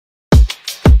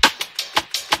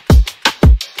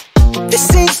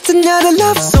This ain't just another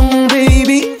love song,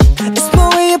 baby. It's my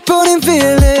way of putting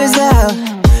feelers out.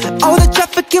 All the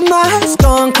traffic in my heart's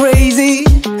gone crazy.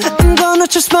 I'm gonna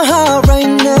trust my heart right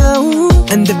now.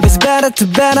 And if it's better to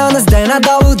bet on us, then I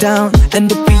double down.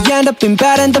 And if we end up in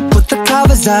bed, end up with the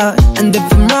covers out. And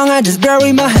if I'm wrong, I just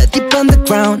bury my head deep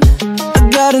underground. I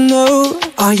gotta know,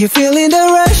 are you feeling the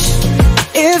rush?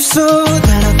 If so,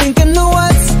 then I think I know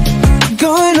what's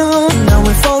going on. Now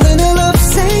we're falling in love,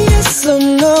 say yes or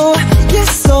no.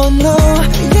 Yes or no,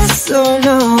 yes or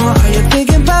no. Are you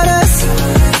thinking about us?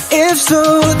 If so,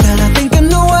 then I think I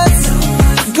know what's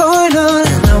going on.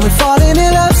 Now we're falling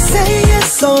in love, say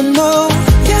yes or no.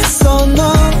 Yes or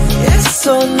no, yes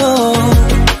or no.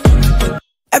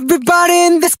 Everybody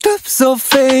in this club so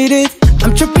faded.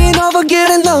 I'm tripping over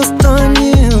getting lost on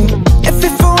you. If we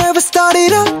forever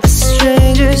started out as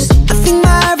strangers, I think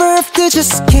my ever after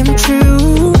just came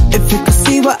true. If you could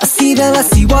see what I see, then I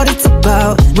see what it's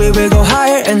about. We will go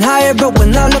higher and higher, but we're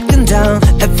not looking down.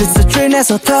 If it's a train, there's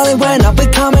no telling when I'll be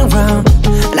coming round.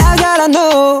 And I gotta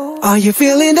know, are you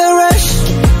feeling the rush?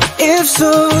 If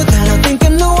so, then I think I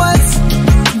know what's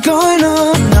going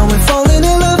on. Now we're falling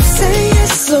in love, say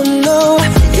yes or no.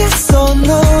 Yes or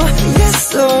no,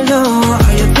 yes or no.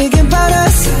 Are you thinking about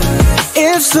us?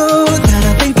 If so, then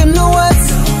I think I know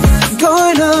what's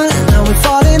going on. Now we're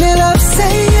falling in love,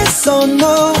 say yes or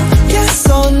no. Yes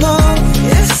or no,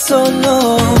 yes or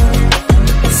no.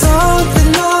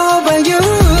 Something about you.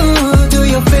 Do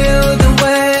you feel the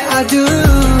way I do?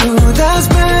 There's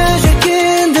magic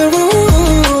in the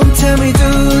room. Tell me,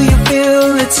 do you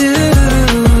feel it too?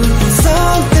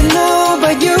 Something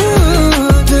about you.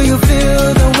 Do you feel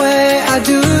the way I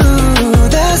do?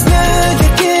 There's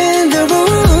magic in the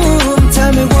room.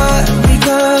 Tell me what we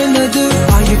gonna do.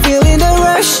 Are you feeling the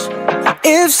rush?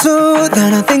 If so,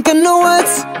 then I think I know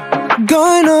what's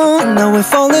going on. Now we're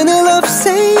falling in love,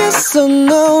 say yes or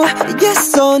no.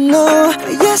 Yes or no,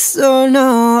 yes or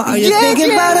no. Are you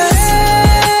thinking about us?